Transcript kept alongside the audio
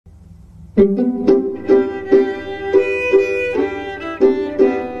Hi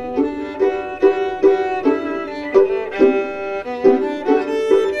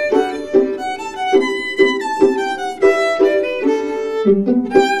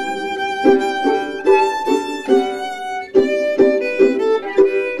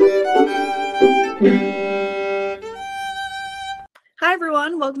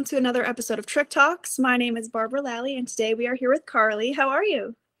everyone, welcome to another episode of Trich Talks. My name is Barbara Lally, and today we are here with Karlee. How are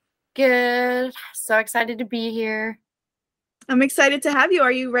you? Good. So excited to be here. I'm excited to have you.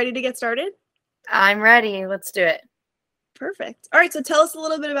 Are you ready to get started? I'm ready. Let's do it. Perfect. All right, so tell us a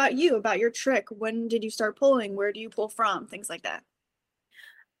little bit about you, about your trick. When did you start pulling? Where do you pull from? Things like that.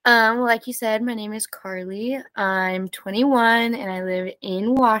 Like you said, my name is Karlee. I'm 21 and I live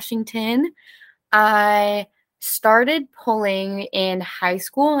in Washington. I started pulling in high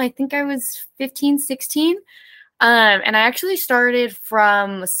school. I think I was 15, 16. And I actually started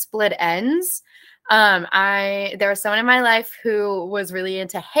from split ends. There was someone in my life who was really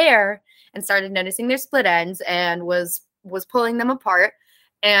into hair and started noticing their split ends and was pulling them apart.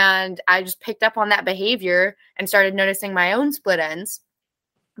 And I just picked up on that behavior and started noticing my own split ends.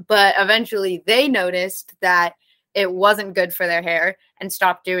 But eventually they noticed that it wasn't good for their hair and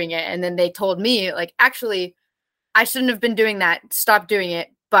stopped doing it. And then they told me, like, actually, I shouldn't have been doing that. Stop doing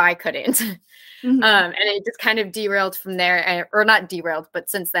it, but I couldn't. Mm-hmm. And it just kind of derailed from there, or not derailed,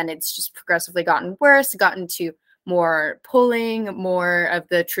 but since then it's just progressively gotten worse, gotten to more pulling, more of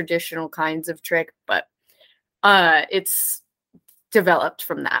the traditional kinds of trick, but it's developed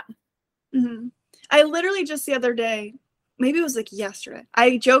from that. Mm-hmm. I literally just the other day, maybe it was like yesterday,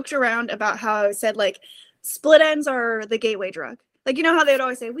 I joked around about how I said, like, split ends are the gateway drug. Like, you know how they would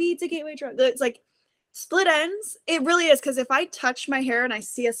always say, weed's a gateway drug? It's like, split ends, it really is, because if I touch my hair and I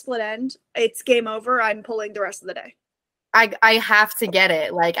see a split end, it's game over. I'm pulling the rest of the day. I have to get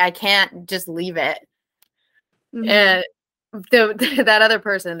it. Like, I can't just leave it. Mm-hmm. And that other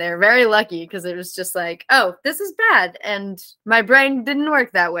person, they're very lucky because it was just like, oh, this is bad. And my brain didn't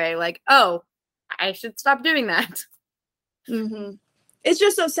work that way. Like, oh, I should stop doing that. Mm-hmm. It's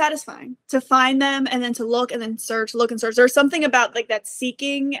just so satisfying to find them and then to look and then search, look and search. There's something about like that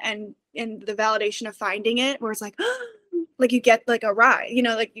seeking and the validation of finding it where it's like, like you get like a rise,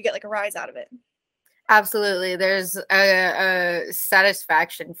 like you get like a rise out of it. Absolutely. There's a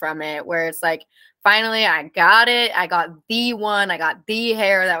satisfaction from it where it's like, finally, I got it. I got the one. I got the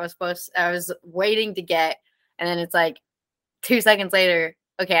hair that I was waiting to get. And then it's like 2 seconds later,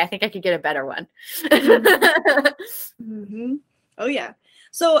 okay, I think I could get a better one. Mm-hmm. Oh yeah.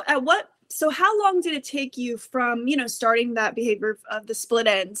 So how long did it take you from, starting that behavior of the split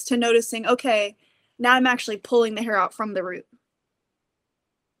ends to noticing, okay, now I'm actually pulling the hair out from the root?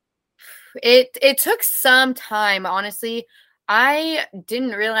 It took some time, honestly. I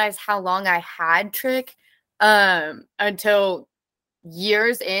didn't realize how long I had Trich until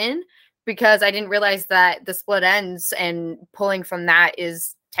years in, because I didn't realize that the split ends and pulling from that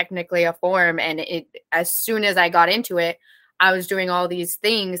is technically a form. And as soon as I got into it, I was doing all these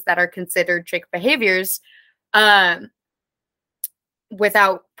things that are considered trick behaviors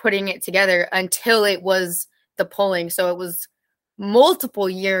without putting it together until it was the pulling. So it was multiple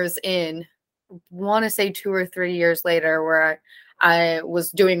years in, want to say 2 or 3 years later, where I was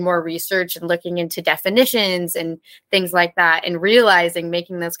doing more research and looking into definitions and things like that and realizing,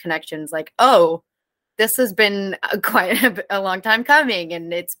 making those connections like, oh, this has been quite a long time coming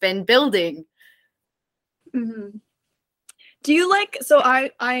and it's been building. Mm-hmm. Do you so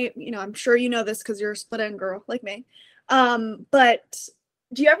I'm sure you know this because you're a split end girl like me. But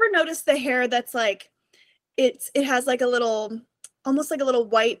do you ever notice the hair that's like, it has like almost like a little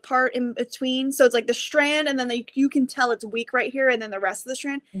white part in between? So it's like the strand and then you can tell it's weak right here and then the rest of the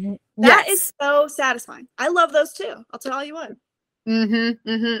strand. Mm-hmm. That is so satisfying. I love those too. I'll tell you what. Mm-hmm,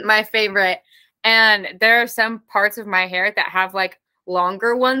 mm-hmm. My favorite. And there are some parts of my hair that have like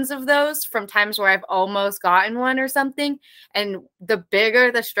longer ones of those from times where I've almost gotten one or something. And the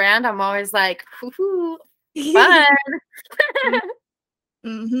bigger the strand, I'm always like, fun.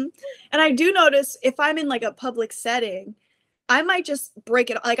 Mm-hmm. And I do notice if I'm in like a public setting, I might just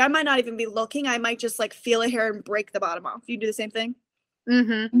break it. Like I might not even be looking. I might just like feel a hair and break the bottom off. You do the same thing?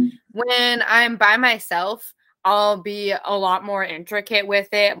 Mm-hmm. When I'm by myself, I'll be a lot more intricate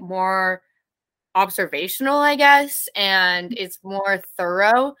with it, more observational, I guess, and it's more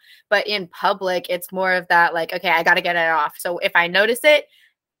thorough. But in public, it's more of that like, okay, I got to get it off. So if I notice it,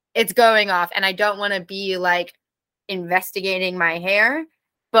 it's going off, and I don't want to be like investigating my hair,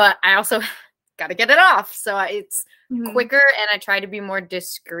 but I also got to get it off. So it's quicker, and I try to be more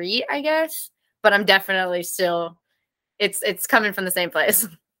discreet, I guess. But I'm definitely still, it's coming from the same place.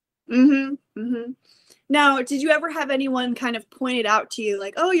 Mm-hmm. Mm-hmm. Now, did you ever have anyone kind of point it out to you,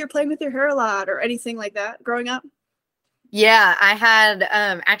 like, oh, you're playing with your hair a lot, or anything like that growing up? Yeah, I had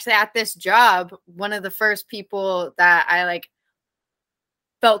actually at this job, one of the first people that I like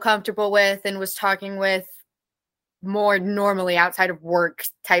felt comfortable with and was talking with more normally outside of work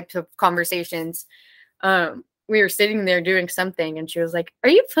types of conversations. We were sitting there doing something and she was like, "Are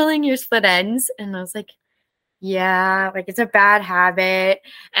you pulling your split ends?" And I was like, "Yeah, like it's a bad habit."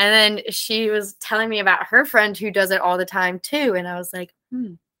 And then she was telling me about her friend who does it all the time too. And I was like,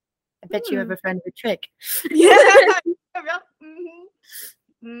 I bet you have Hmm. a friend with Trich. Yeah.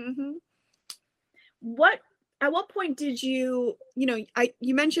 Mm-hmm. Mm-hmm. What at what point did you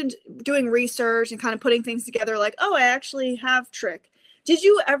mentioned doing research and kind of putting things together, like, oh, I actually have Trich. Did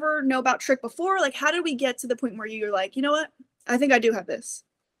you ever know about Trich before? Like, how did we get to the point where you're like, you know what? I think I do have this.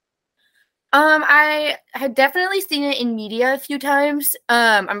 I had definitely seen it in media a few times.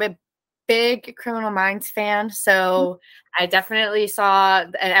 I'm a big Criminal Minds fan, so I definitely saw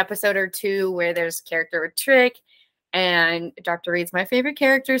an episode or two where there's a character with Trick, and Dr. Reed's my favorite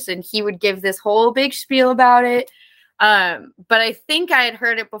characters, and he would give this whole big spiel about it. But I think I had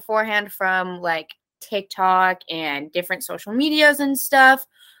heard it beforehand from like TikTok and different social medias and stuff,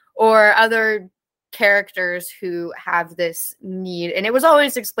 or other characters who have this need, and it was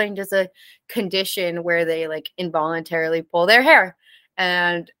always explained as a condition where they like involuntarily pull their hair,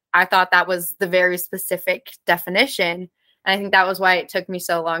 and I thought that was the very specific definition, and I think that was why it took me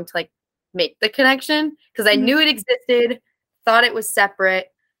so long to like make the connection, because I knew it existed, thought it was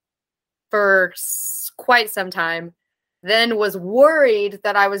separate for quite some time, then was worried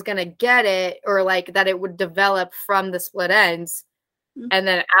that I was going to get it or like that it would develop from the split ends. And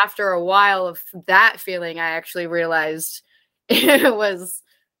then after a while of that feeling, I actually realized it was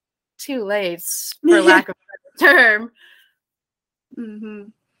too late, for lack of a better term. Mm-hmm.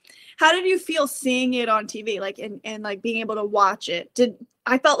 How did you feel seeing it on TV, like, and like being able to watch it?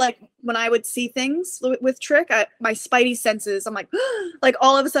 I felt like when I would see things with Trick, my spidey senses, I'm like, like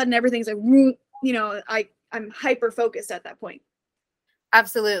all of a sudden everything's like, I'm hyper focused at that point.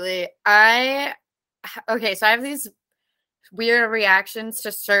 Absolutely. Okay, so I have these weird reactions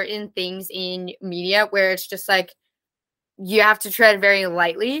to certain things in media where it's just like you have to tread very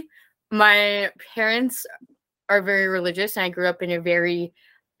lightly. My parents are very religious, and I grew up in a very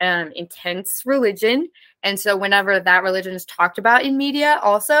intense religion. And so whenever that religion is talked about in media,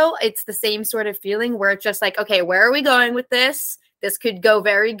 also, it's the same sort of feeling where it's just like, okay, where are we going with this? This could go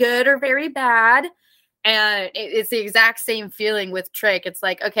very good or very bad. And it's the exact same feeling with Trick. It's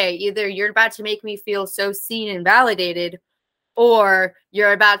like, okay, either you're about to make me feel so seen and validated, or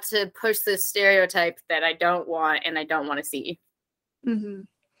you're about to push this stereotype that I don't want and I don't want to see. Mm-hmm.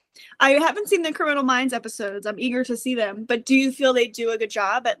 I haven't seen the Criminal Minds episodes. I'm eager to see them. But do you feel they do a good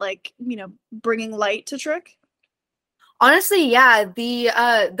job at, like, bringing light to Trick? Honestly, yeah.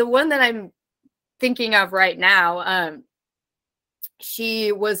 The one that I'm thinking of right now,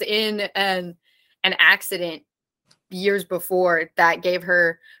 she was in an accident years before that gave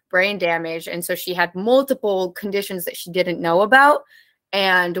her brain damage, and so she had multiple conditions that she didn't know about.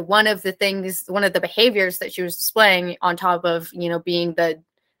 And one of the behaviors that she was displaying on top of being the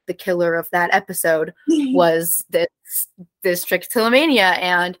killer of that episode was this trichotillomania.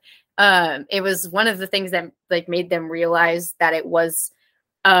 And it was one of the things that like made them realize that it was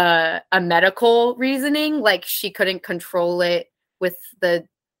a medical reasoning, like she couldn't control it with the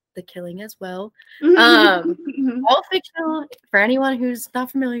killing as well. All fictional for anyone who's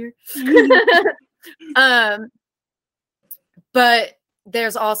not familiar. um but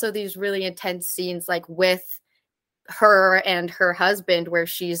there's also these really intense scenes like with her and her husband where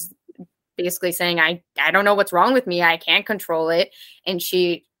she's basically saying, I don't know what's wrong with me, I can't control it. And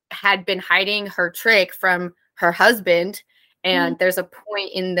she had been hiding her Trick from her husband, and there's a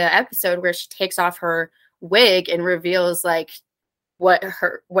point in the episode where she takes off her wig and reveals like what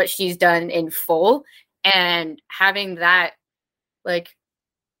she's done in full. And having that like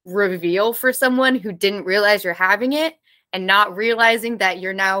reveal for someone who didn't realize you're having it, and not realizing that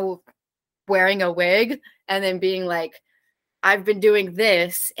you're now wearing a wig, and then being like, I've been doing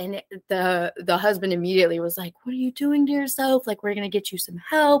this. And the husband immediately was like, what are you doing to yourself? Like, we're going to get you some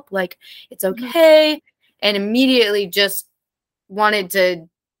help. Like, it's okay. And immediately just wanted to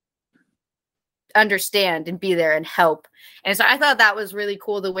understand and be there and help. And so I thought that was really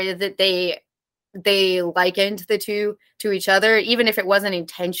cool, the way that they likened the two to each other. Even if it wasn't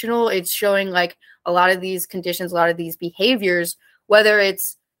intentional, it's showing like a lot of these conditions, a lot of these behaviors, whether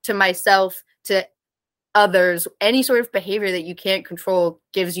it's to myself, to others, any sort of behavior that you can't control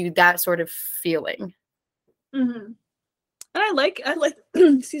gives you that sort of feeling. Mm-hmm. And I like,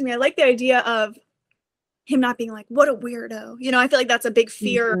 excuse me, I like the idea of him not being like, what a weirdo. You know, I feel like that's a big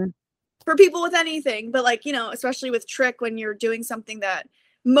fear Mhm. for people with anything, but like, you know, especially with Trich, when you're doing something that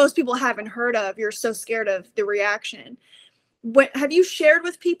most people haven't heard of, you're so scared of the reaction. What have you shared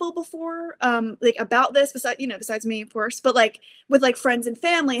with people before, like about this, besides, you know, besides me, of course, but like with like friends and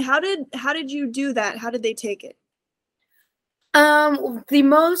family? How did you do that? How did they take it? The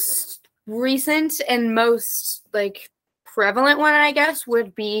most recent and most like prevalent one, I guess,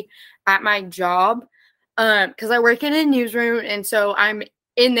 would be at my job. Because I work in a newsroom, and so I'm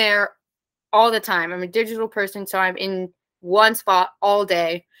in there all the time. I'm a digital person, so I'm in one spot all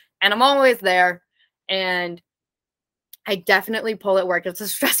day, and I'm always there. And I definitely pull at work. It's a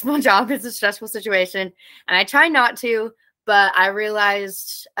stressful job. It's a stressful situation, and I try not to. But I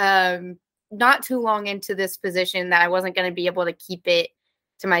realized not too long into this position that I wasn't going to be able to keep it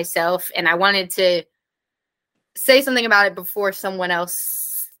to myself, and I wanted to say something about it before someone else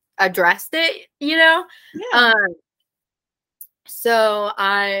addressed it. You know. Yeah. Um, so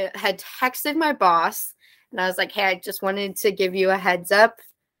I had texted my boss, and I was like, "Hey, I just wanted to give you a heads up.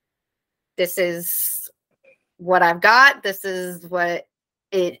 This is what I've got. This is what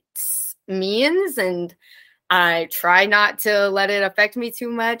it means, and I try not to let it affect me too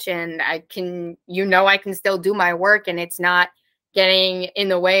much, and I can, I can still do my work, and it's not getting in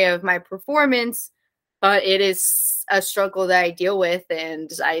the way of my performance, but it is a struggle that I deal with, and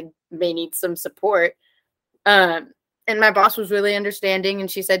I may need some support." And my boss was really understanding,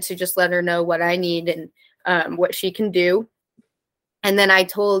 and she said to just let her know what I need and what she can do. And then I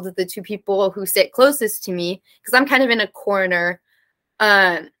told the two people who sit closest to me, because I'm kind of in a corner.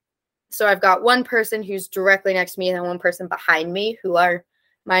 So I've got one person who's directly next to me and then one person behind me who are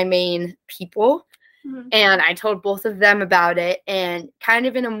my main people. Mm-hmm. And I told both of them about it, and kind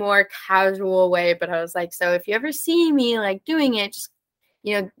of in a more casual way, but I was like, so if you ever see me like doing it, just,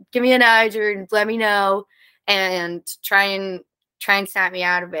 give me a nudge or let me know, and try and snap me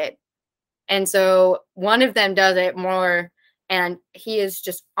out of it. And so one of them does it more, and he is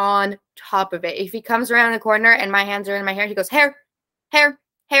just on top of it. If he comes around the corner and my hands are in my hair, he goes, hair, hair,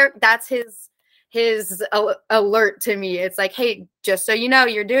 hair. That's his alert to me. It's like, hey, just so you know,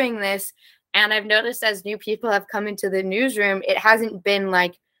 you're doing this. And I've noticed as new people have come into the newsroom, it hasn't been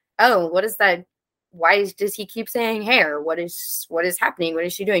like, oh, what is that? Why does he keep saying hair? What is happening? What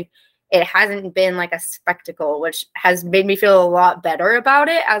is she doing? It hasn't been like a spectacle, which has made me feel a lot better about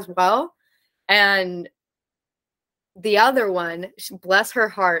it as well. And the other one, bless her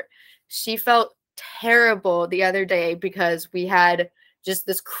heart, she felt terrible the other day because we had just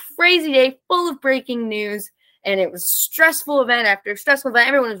this crazy day full of breaking news, and it was stressful event after stressful event.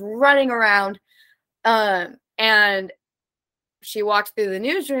 Everyone was running around. And she walked through the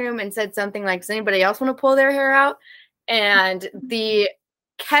newsroom and said something like, does anybody else want to pull their hair out? And the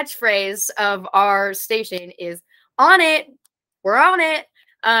catchphrase of our station is, on it, we're on it.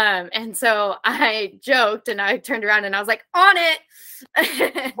 And so I joked and I turned around and I was like, on it.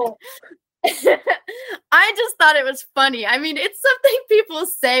 I just thought it was funny. I mean, it's something people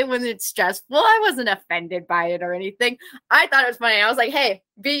say when it's stressful. I wasn't offended by it or anything. I thought it was funny. I was like, hey,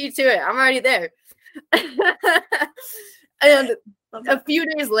 beat you to it. I'm already there. And a few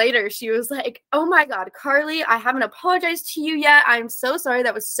days later, she was like, oh my God, Karlee, I haven't apologized to you yet. I'm so sorry.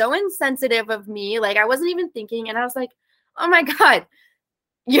 That was so insensitive of me. Like, I wasn't even thinking. And I was like, oh my God,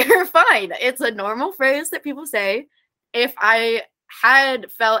 you're fine. It's a normal phrase that people say. If I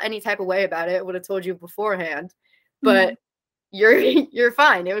had felt any type of way about it, I would have told you beforehand. But you're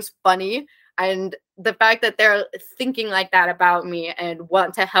fine. It was funny. And the fact that they're thinking like that about me and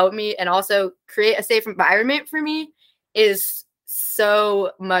want to help me and also create a safe environment for me is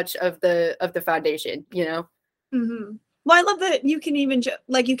so much of the foundation, Mm-hmm. Well, I love that you can even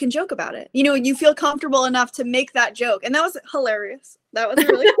you can joke about it. You know, you feel comfortable enough to make that joke, and that was hilarious. That was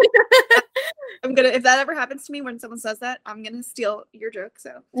really. I'm gonna, if that ever happens to me when someone says that, I'm gonna steal your joke.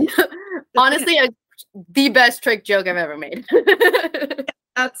 So honestly, the best trick joke I've ever made.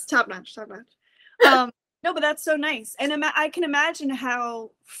 That's top notch, top notch. No, but that's so nice, and I can imagine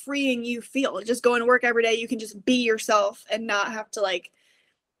how freeing you feel just going to work every day. You can just be yourself and not have to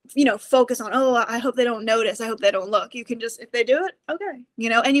focus on, oh, I hope they don't notice, I hope they don't look. You can just, if they do it, okay,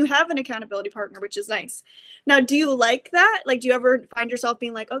 and you have an accountability partner, which is nice. Now, do you like that? Like, do you ever find yourself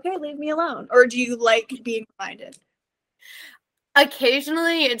being like, okay, leave me alone, or do you like being reminded?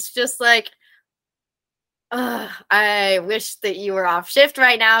 Occasionally it's just like, I wish that you were off shift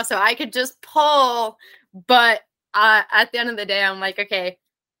right now so I could just pull. But at the end of the day, I'm like, okay,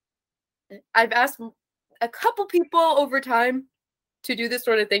 I've asked a couple people over time to do this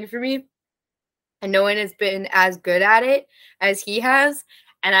sort of thing for me, and no one has been as good at it as he has.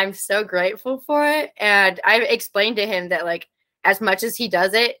 And I'm so grateful for it. And I've explained to him that, like, as much as he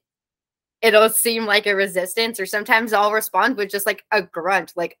does it, it'll seem like a resistance, or sometimes I'll respond with just like a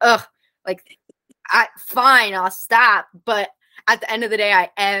grunt, like, ugh, like, fine, I'll stop. But at the end of the day, I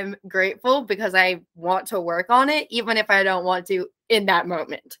am grateful because I want to work on it, even if I don't want to in that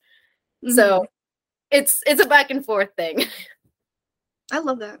moment. Mm-hmm. So it's a back and forth thing. I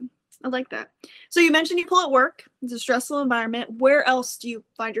love that. I like that. So you mentioned you pull at work. It's a stressful environment. Where else do you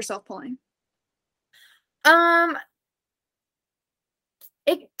find yourself pulling?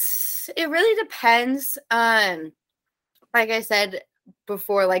 It really depends. Like I said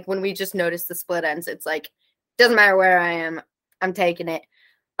before, like when we just noticed the split ends, it's like, doesn't matter where I am, I'm taking it.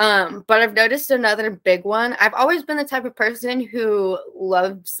 But I've noticed another big one. I've always been the type of person who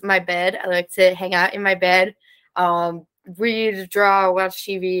loves my bed. I like to hang out in my bed, read, draw, watch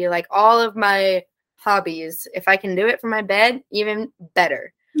TV, like all of my hobbies. If I can do it from my bed, even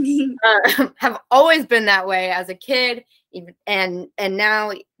better. Have always been that way as a kid, and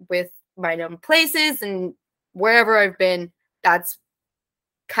now with my own places and wherever I've been, that's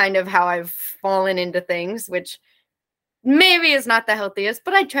kind of how I've fallen into things, which maybe is not the healthiest,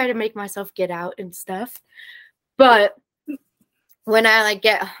 but I try to make myself get out and stuff. But when I like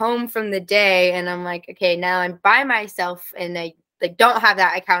get home from the day and I'm like, okay, now I'm by myself and I like don't have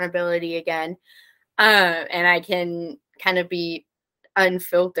that accountability again, and I can kind of be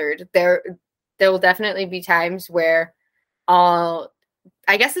unfiltered, there will definitely be times where I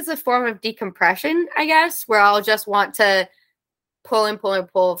guess it's a form of decompression, I guess, where I'll just want to pull and pull and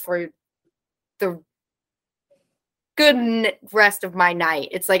pull for the good rest of my night.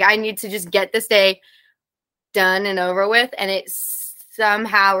 It's like I need to just get this day done and over with, and it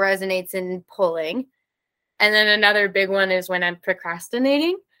somehow resonates in pulling. And then another big one is when I'm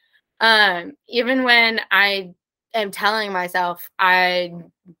procrastinating. Even when I am telling myself I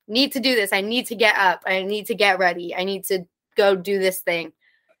need to do this, I need to get up, I need to get ready, I need to go do this thing,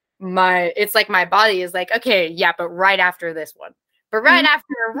 it's like my body is like, okay, yeah, but right after this one, but right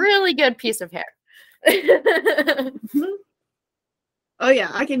after a really good piece of hair. Oh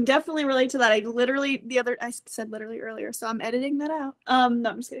yeah, I can definitely relate to that. I said literally earlier, so I'm editing that out. No,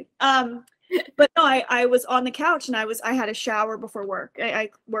 I'm just kidding. But no, I was on the couch and I had a shower before work. I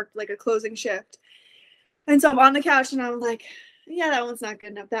worked like a closing shift. And so I'm on the couch and I'm like, yeah, that one's not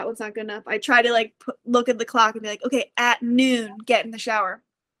good enough. That one's not good enough. I try to like look at the clock and be like, okay, at noon, get in the shower.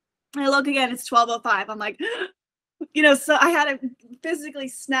 And I look again, it's 12:05. I'm like, so I had to physically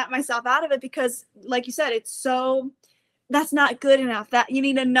snap myself out of it because, like you said, that's not good enough. That you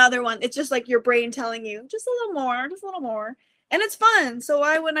need another one. It's just like your brain telling you, just a little more, just a little more. And it's fun. So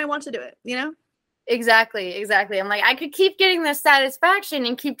why wouldn't I want to do it, Exactly. I'm like, I could keep getting this satisfaction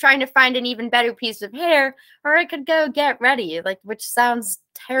and keep trying to find an even better piece of hair, or I could go get ready, like, which sounds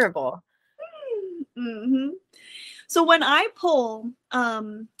terrible. Mm-hmm. So when I pull,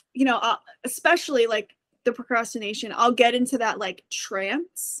 especially like the procrastination, I'll get into that like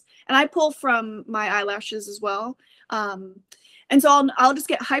trance, and I pull from my eyelashes as well. And so I'll just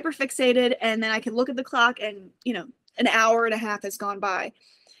get hyper fixated, and then I can look at the clock and, an hour and a half has gone by.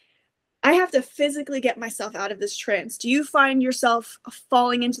 I have to physically get myself out of this trance. Do you find yourself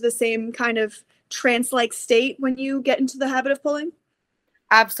falling into the same kind of trance-like state when you get into the habit of pulling?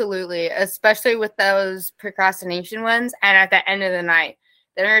 Absolutely, especially with those procrastination ones. And at the end of the night,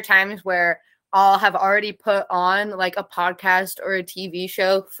 there are times where I'll have already put on like a podcast or a TV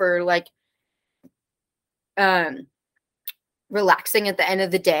show for like relaxing at the end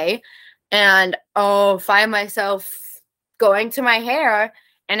of the day, and I'll find myself going to my hair,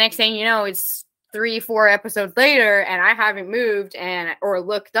 and next thing you know, it's 3-4 episodes later and I haven't moved or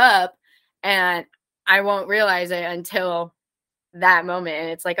looked up, and I won't realize it until that moment. And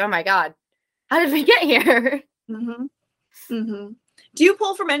it's like, oh my God, how did we get here? Mm-hmm. Mm-hmm. Do you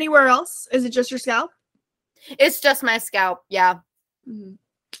pull from anywhere else? Is it just your scalp? It's just my scalp. Yeah. Mm-hmm.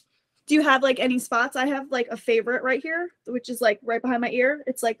 Do you have like any spots? I have like a favorite right here, which is like right behind my ear.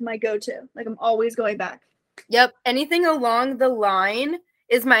 It's like my go-to. Like I'm always going back. Yep. Anything along the line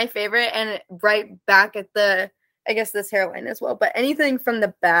is my favorite, and right back at I guess this hairline as well, but anything from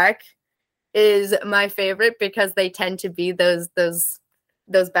the back is my favorite because they tend to be those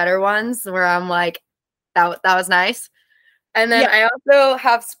better ones where I'm like, that was nice. And then I also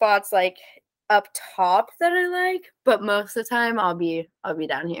have spots like up top that I like, but most of the time I'll be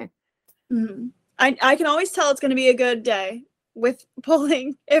down here. Mm-hmm. I can always tell it's going to be a good day with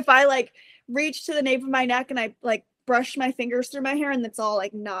pulling if I like reach to the nape of my neck and I like brush my fingers through my hair and it's all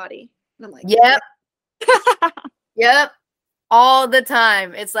like knotty. And I'm like, yep. Yep. all the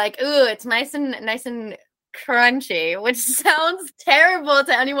time. It's like, ooh, it's nice and crunchy, which sounds terrible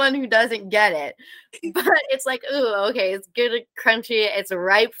to anyone who doesn't get it. But it's like, ooh, okay, it's good and crunchy. It's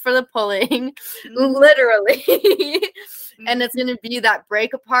ripe for the pulling, literally. And it's gonna be that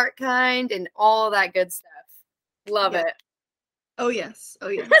break apart kind and all that good stuff. Love it. Oh yes. Oh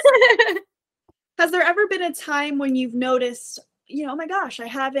yes. Has there ever been a time when you've noticed, oh my gosh, I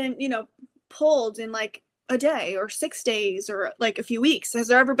haven't, pulled in like a day or 6 days or like a few weeks? Has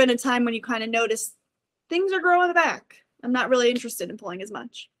there ever been a time when you kind of notice things are growing back? I'm not really interested in pulling as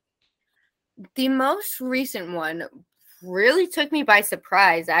much. The most recent one really took me by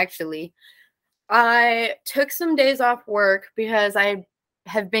surprise, actually. I took some days off work because I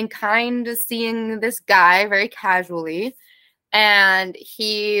have been kind of seeing this guy very casually, and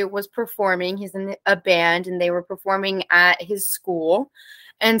he was performing. He's in a band, and they were performing at his school.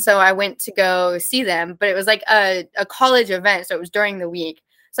 And so I went to go see them, but it was like a college event, so it was during the week.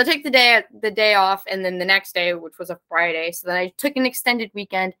 So I took the day off, and then the next day, which was a Friday, so then I took an extended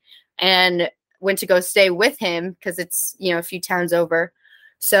weekend and went to go stay with him because it's, a few towns over.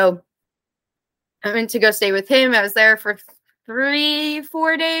 So I went to go stay with him. I was there for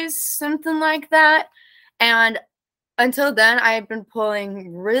 3-4 days, something like that. And until then, I had been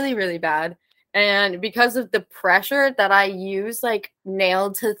pulling really, really bad. And because of the pressure that I use, like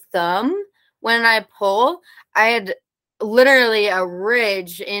nail to thumb when I pull, I had literally a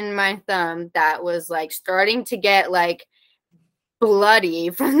ridge in my thumb that was like starting to get like bloody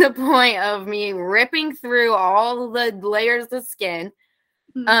from the point of me ripping through all the layers of skin.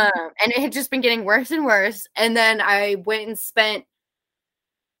 And it had just been getting worse and worse. And then I went and spent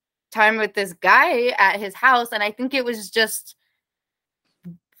time with this guy at his house, and I think it was just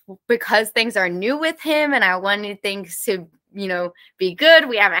because things are new with him and I wanted things to, be good.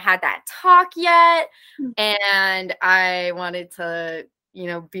 We haven't had that talk yet. And I wanted to,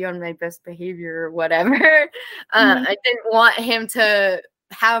 be on my best behavior or whatever. I didn't want him to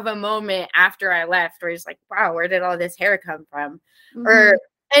have a moment after I left where he's like, wow, where did all this hair come from? Or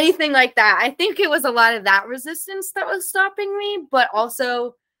anything like that. I think it was a lot of that resistance that was stopping me, but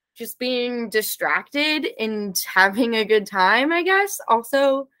also just being distracted and having a good time, I guess,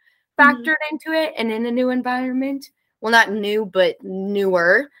 also factored into it, and in a new environment. Well, not new, but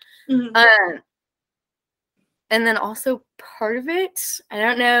newer. And then also part of it, I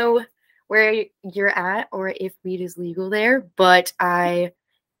don't know where you're at or if weed is legal there, but I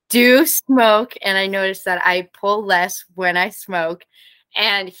do smoke, and I noticed that I pull less when I smoke,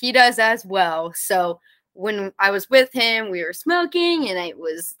 and he does as well. So when I was with him, we were smoking, and it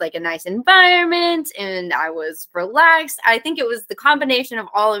was like a nice environment, and I was relaxed. I think it was the combination of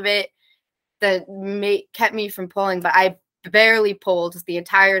all of it that kept me from pulling, but I barely pulled the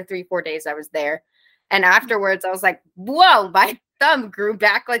entire 3-4 days I was there. And afterwards, I was like, whoa, my thumb grew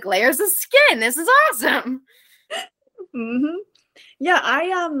back like layers of skin. This is awesome. Yeah,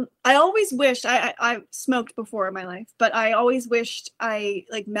 I always wished I smoked before in my life, but I always wished I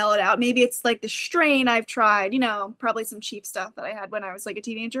like mellowed out. Maybe it's like the strain I've tried, probably some cheap stuff that I had when I was like a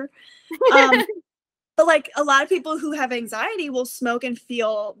teenager. But like a lot of people who have anxiety will smoke and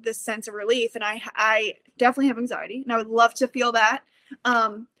feel this sense of relief, and I definitely have anxiety, and I would love to feel that,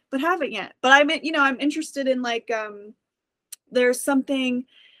 but haven't yet. But I'm interested in like there's something.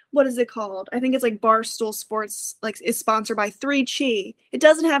 What is it called? I think it's like Barstool Sports, like is sponsored by Trich. It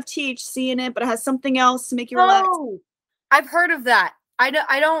doesn't have THC in it, but it has something else to make you relax. Oh, I've heard of that. I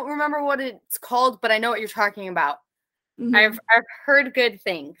don't remember what it's called, but I know what you're talking about. I've heard good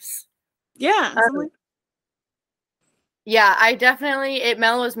things. Yeah. Yeah, it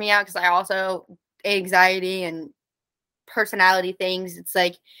mellows me out because I also anxiety and personality things. It's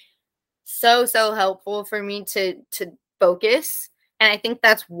like so helpful for me to focus. And I think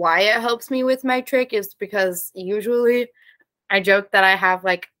that's why it helps me with my trick, is because usually I joke that I have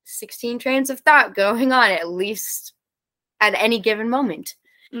like 16 trains of thought going on at least at any given moment.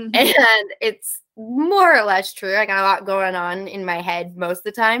 And it's more or less true. I got a lot going on in my head most of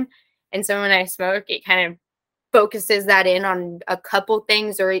the time. And so when I smoke, it kind of focuses that in on a couple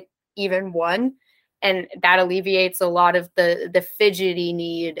things or even one. And that alleviates a lot of the fidgety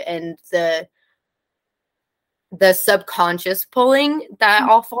need and the subconscious pulling that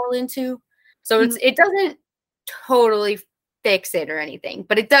I'll fall into. So it doesn't totally fix it or anything,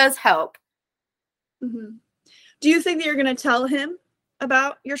 but it does help. Do you think that you're going to tell him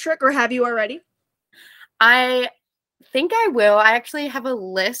about your trick, or have you already? I think I will. I actually have a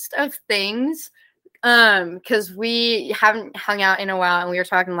list of things because we haven't hung out in a while, and we were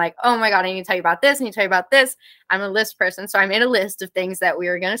talking like, oh my God, I need to tell you about this. I need to tell you about this. I'm a list person. So I made a list of things that we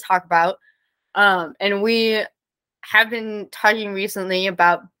were going to talk about. And we have been talking recently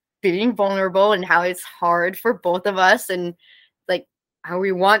about being vulnerable and how it's hard for both of us and like how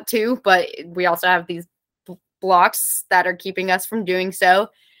we want to, but we also have these blocks that are keeping us from doing so.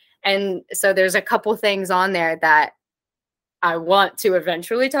 And so there's a couple things on there that I want to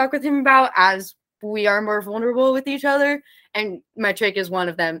eventually talk with him about as we are more vulnerable with each other. And my trick is one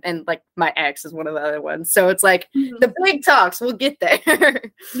of them, and like my ex is one of the other ones. So it's like the big talks, we'll get there.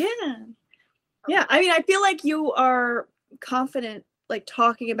 Yeah. I mean, I feel like you are confident like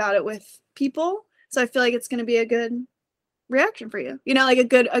talking about it with people. So I feel like it's going to be a good reaction for you. You know, like a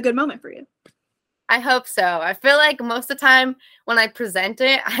good moment for you. I hope so. I feel like most of the time when I present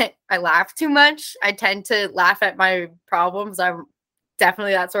it, I laugh too much. I tend to laugh at my problems. I'm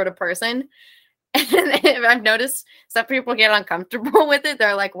definitely that sort of person. And I've noticed some people get uncomfortable with it.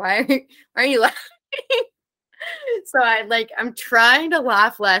 They're like, why are you laughing? So I'm trying to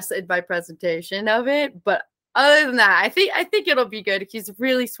laugh less in my presentation of it. But other than that, I think it'll be good. He's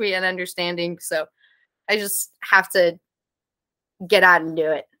really sweet and understanding. So I just have to get out and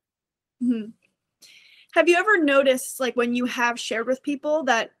do it. Mm-hmm. Have you ever noticed, like, when you have shared with people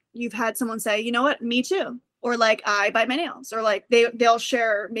that you've had someone say, you know what, me too? Or like, I bite my nails, or like they'll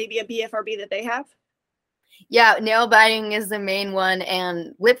share maybe a BFRB that they have? Yeah, nail biting is the main one,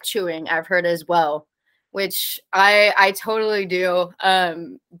 and lip chewing I've heard as well, which I totally do.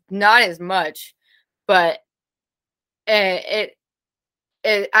 Not as much, but it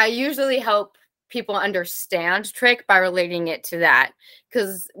I usually help people understand Trich by relating it to that,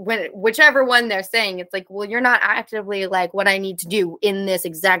 because whichever one they're saying, it's like, well, you're not actively like, what I need to do in this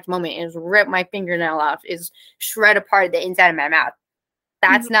exact moment is rip my fingernail off, is shred apart the inside of my mouth.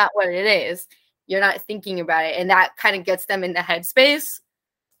 That's not what it is. You're not thinking about it, and that kind of gets them in the headspace,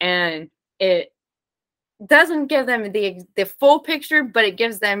 and it doesn't give them the full picture, but it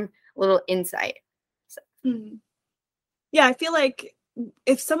gives them a little insight. So. Yeah, I feel like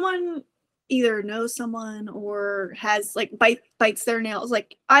if someone either knows someone or has like bites their nails,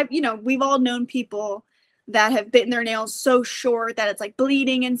 like we've all known people that have bitten their nails so short that it's like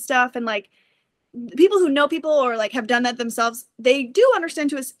bleeding and stuff, and like people who know people or like have done that themselves, they do understand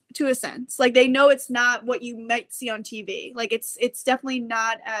to a sense. Like they know it's not what you might see on TV. Like it's definitely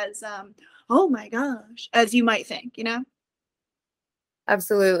not as oh my gosh as you might think, you know?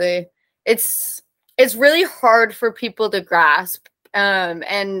 Absolutely. It's really hard for people to grasp.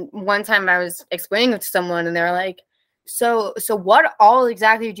 And one time I was explaining it to someone and they're like, so what all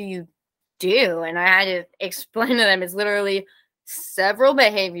exactly do you do? And I had to explain to them it's literally several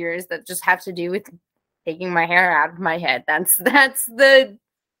behaviors that just have to do with taking my hair out of my head. That's the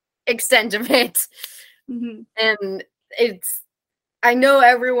extent of it. And I know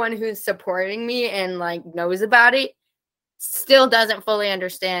everyone who's supporting me and like knows about it still doesn't fully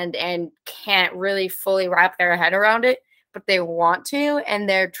understand and can't really fully wrap their head around it, but they want to, and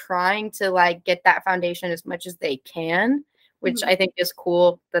they're trying to like get that foundation as much as they can, which I think is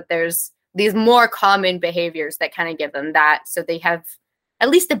cool, that there's these more common behaviors that kind of give them that, so they have at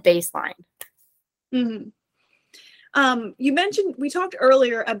least a baseline. You mentioned, we talked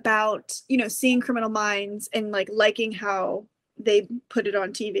earlier about, seeing Criminal Minds and like liking how they put it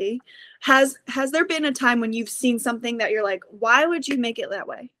on TV. Has there been a time when you've seen something that you're like, why would you make it that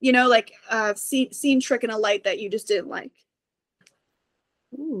way? Like seen Trich in a light that you just didn't like?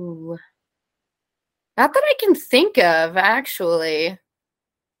 Ooh. Not that I can think of, actually.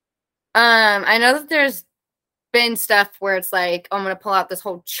 I know that there's been stuff where it's like, oh, I'm gonna pull out this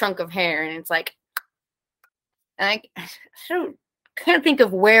whole chunk of hair, and it's like, and I can't think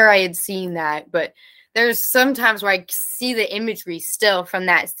of where I had seen that, but there's sometimes where I see the imagery still from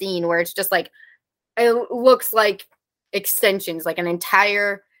that scene where it's just like, it looks like extensions, like an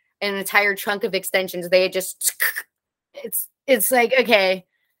entire chunk of extensions. They just, it's like, okay,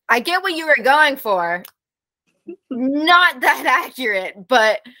 I get what you were going for. Not that accurate,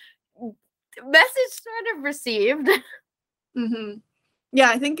 but message sort of received. Yeah,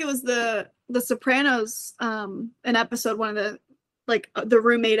 I think it was the Sopranos, an episode, one of the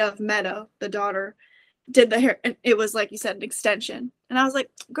roommate of Meadow, the daughter, did the hair, and it was like you said, an extension, and I was like,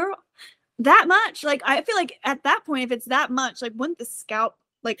 girl, that much? Like I feel like at that point, if it's that much, like wouldn't the scalp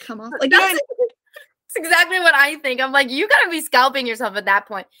like come off? Like that's exactly what I think. I'm like, you gotta be scalping yourself at that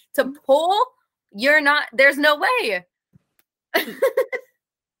point to pull. You're not. There's no way.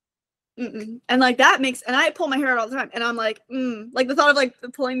 And like that makes, and I pull my hair out all the time, and I'm like, like the thought of like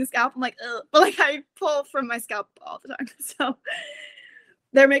pulling the scalp, I'm like, ugh. But like I pull from my scalp all the time, so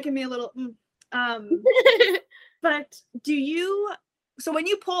they're making me a little. But so when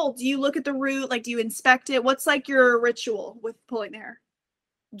you pull, do you look at the root? Like, do you inspect it? What's like your ritual with pulling the hair?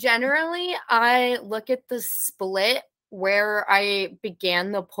 Generally, I look at the split where I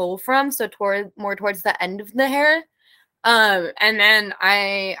began the pull from, so towards the end of the hair. And then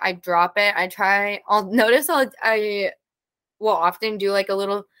I drop it. I will often do like a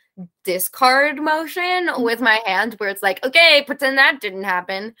little discard motion with my hand where it's like, okay, pretend that didn't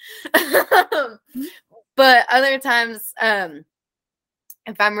happen. But other times,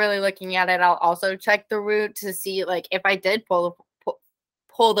 if I'm really looking at it, I'll also check the root to see like if I did pull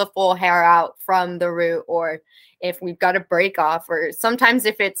the full hair out from the root, or if we've got a break off, or sometimes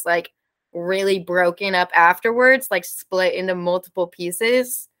if it's like really broken up afterwards, like split into multiple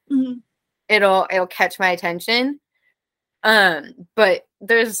pieces, it'll catch my attention. But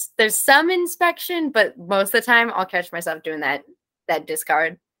there's some inspection, but most of the time I'll catch myself doing that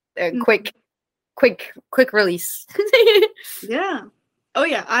discard, quick release. Yeah. Oh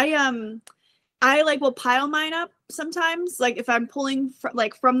yeah. I like will pile mine up sometimes. Like if I'm pulling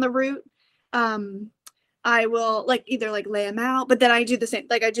from the root, I will like either like lay them out, but then I do the same.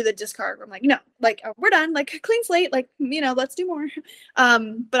 Like I do the discard where I'm like, no, like we're done, like clean slate, like let's do more.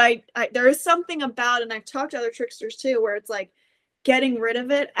 But I there is something about, and I've talked to other tricksters too, where it's like getting rid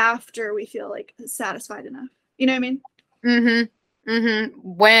of it after we feel like satisfied enough. You know what I mean?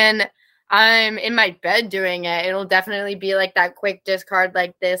 When I'm in my bed doing it, it'll definitely be like that quick discard,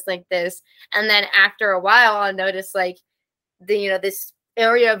 like this, and then after a while, I'll notice like this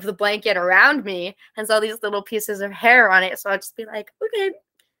area of the blanket around me has all these little pieces of hair on it. So I'll just be like, okay,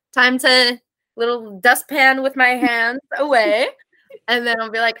 time to little dustpan with my hands away. And then I'll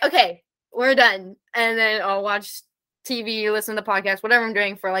be like, okay, we're done. And then I'll watch TV, listen to podcasts, whatever I'm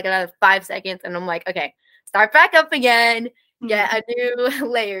doing for like another 5 seconds. And I'm like, okay, start back up again, get a new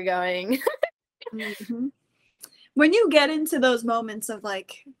layer going. When you get into those moments of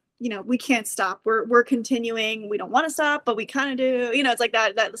like, we can't stop. We're continuing. We don't want to stop, but we kind of do. It's like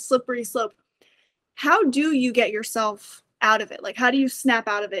that slippery slope. How do you get yourself out of it? Like, how do you snap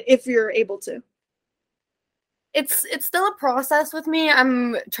out of it if you're able to? It's still a process with me.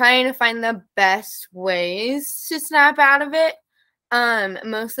 I'm trying to find the best ways to snap out of it.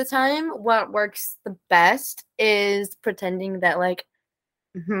 Most of the time, what works the best is pretending that like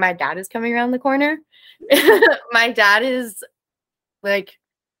my dad is coming around the corner. My dad is like,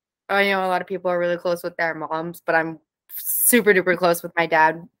 I know a lot of people are really close with their moms, but I'm super duper close with my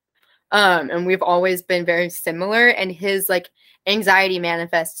dad. And we've always been very similar, and his like anxiety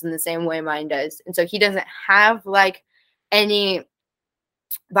manifests in the same way mine does. And so he doesn't have like any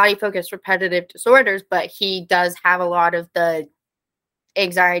body focused repetitive disorders, but he does have a lot of the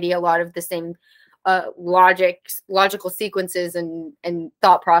anxiety, a lot of the same logical sequences and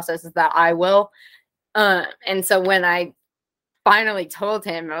thought processes that I will. And so when I finally told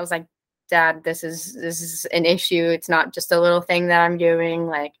him, I was like, Dad, this is an issue. It's not just a little thing that I'm doing.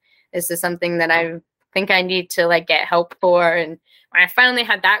 Like, this is something that I think I need to like get help for. And when I finally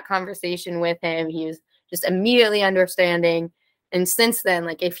had that conversation with him, he was just immediately understanding. And since then,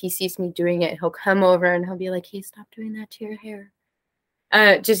 like if he sees me doing it, he'll come over and he'll be like, hey, stop doing that to your hair.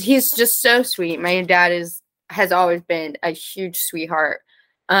 He's just so sweet. My dad has always been a huge sweetheart.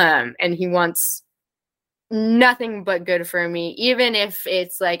 And he wants nothing but good for me, even if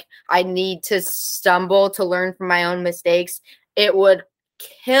it's like I need to stumble to learn from my own mistakes. It would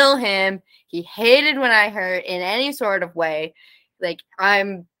kill him. He hated when I hurt in any sort of way. Like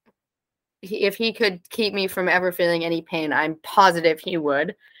if he could keep me from ever feeling any pain, I'm positive he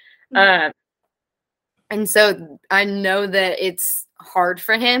would. And so I know that it's hard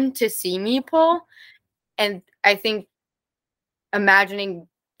for him to see me pull. And I think imagining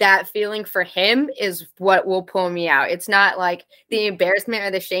that feeling for him is what will pull me out. It's not like the embarrassment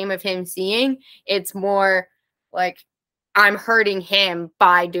or the shame of him seeing. It's more like I'm hurting him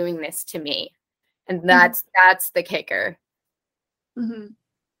by doing this to me. And that's the kicker.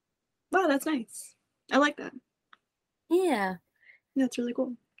 Wow, that's nice. I like that. Yeah. That's really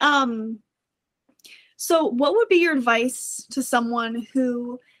cool. So what would be your advice to someone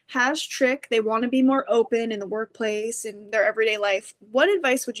who has Trich, they want to be more open in the workplace, in their everyday life? What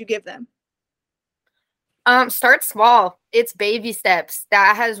advice would you give them? Start small. It's baby steps.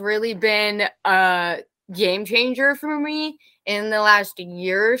 That has really been a game changer for me in the last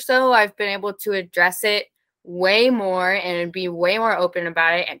year or so. I've been able to address it way more and be way more open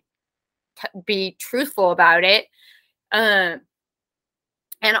about it and be truthful about it.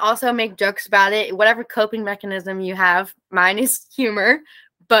 And also make jokes about it. Whatever coping mechanism you have, mine is humor,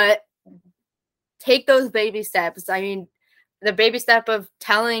 but take those baby steps. I mean, the baby step of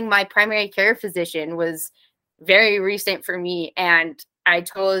telling my primary care physician was very recent for me, and I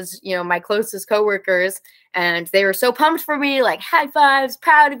told, my closest coworkers, and they were so pumped for me, like high fives,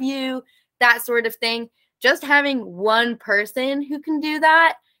 proud of you, that sort of thing. Just having one person who can do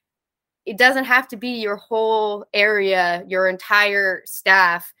that, it doesn't have to be your whole area, your entire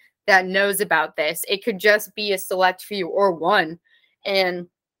staff that knows about this. It could just be a select few or one. And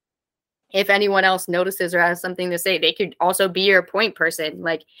if anyone else notices or has something to say, they could also be your point person.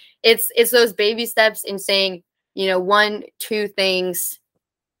 Like it's those baby steps in saying, 1, 2 things,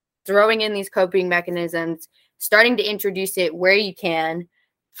 throwing in these coping mechanisms, starting to introduce it where you can,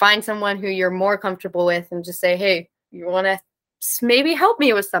 find someone who you're more comfortable with and just say, hey, you want to maybe help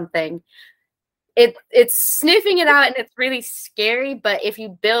me with something. It's sniffing it out and it's really scary, but if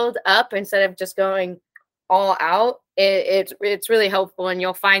you build up instead of just going all out, it's really helpful, and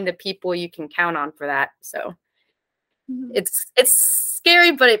you'll find the people you can count on for that. So it's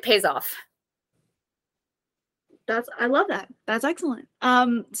scary, but it pays off. I love that. That's excellent.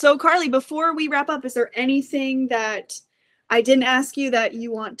 So Karlee, before we wrap up, is there anything that I didn't ask you that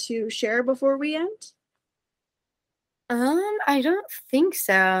you want to share before we end? I don't think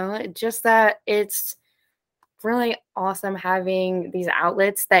so. Just that it's really awesome having these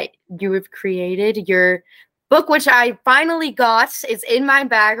outlets that you have created. Your book, which I finally got, is in my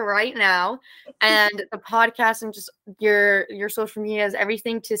bag right now, and the podcast and just your social medias,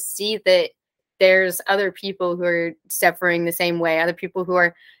 everything, to see that there's other people who are suffering the same way, other people who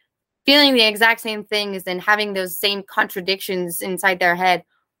are feeling the exact same things and having those same contradictions inside their head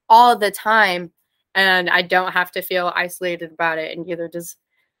all the time. And I don't have to feel isolated about it, and neither does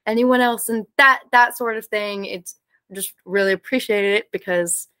anyone else. And that sort of thing, it's just really appreciated it,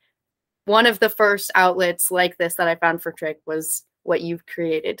 because one of the first outlets like this that I found for Trich was what you've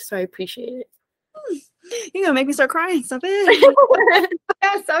created. So I appreciate it. You're gonna make me start crying. Stop it.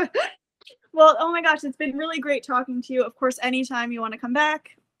 Yeah, so, well, oh my gosh, it's been really great talking to you. Of course, anytime you want to come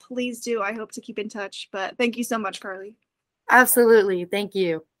back, please do. I hope to keep in touch. But thank you so much, Karlee. Absolutely. Thank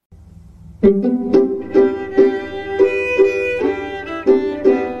you. Thank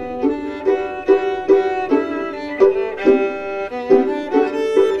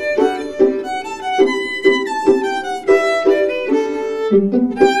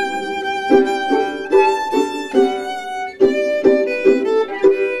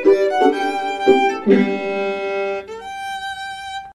you.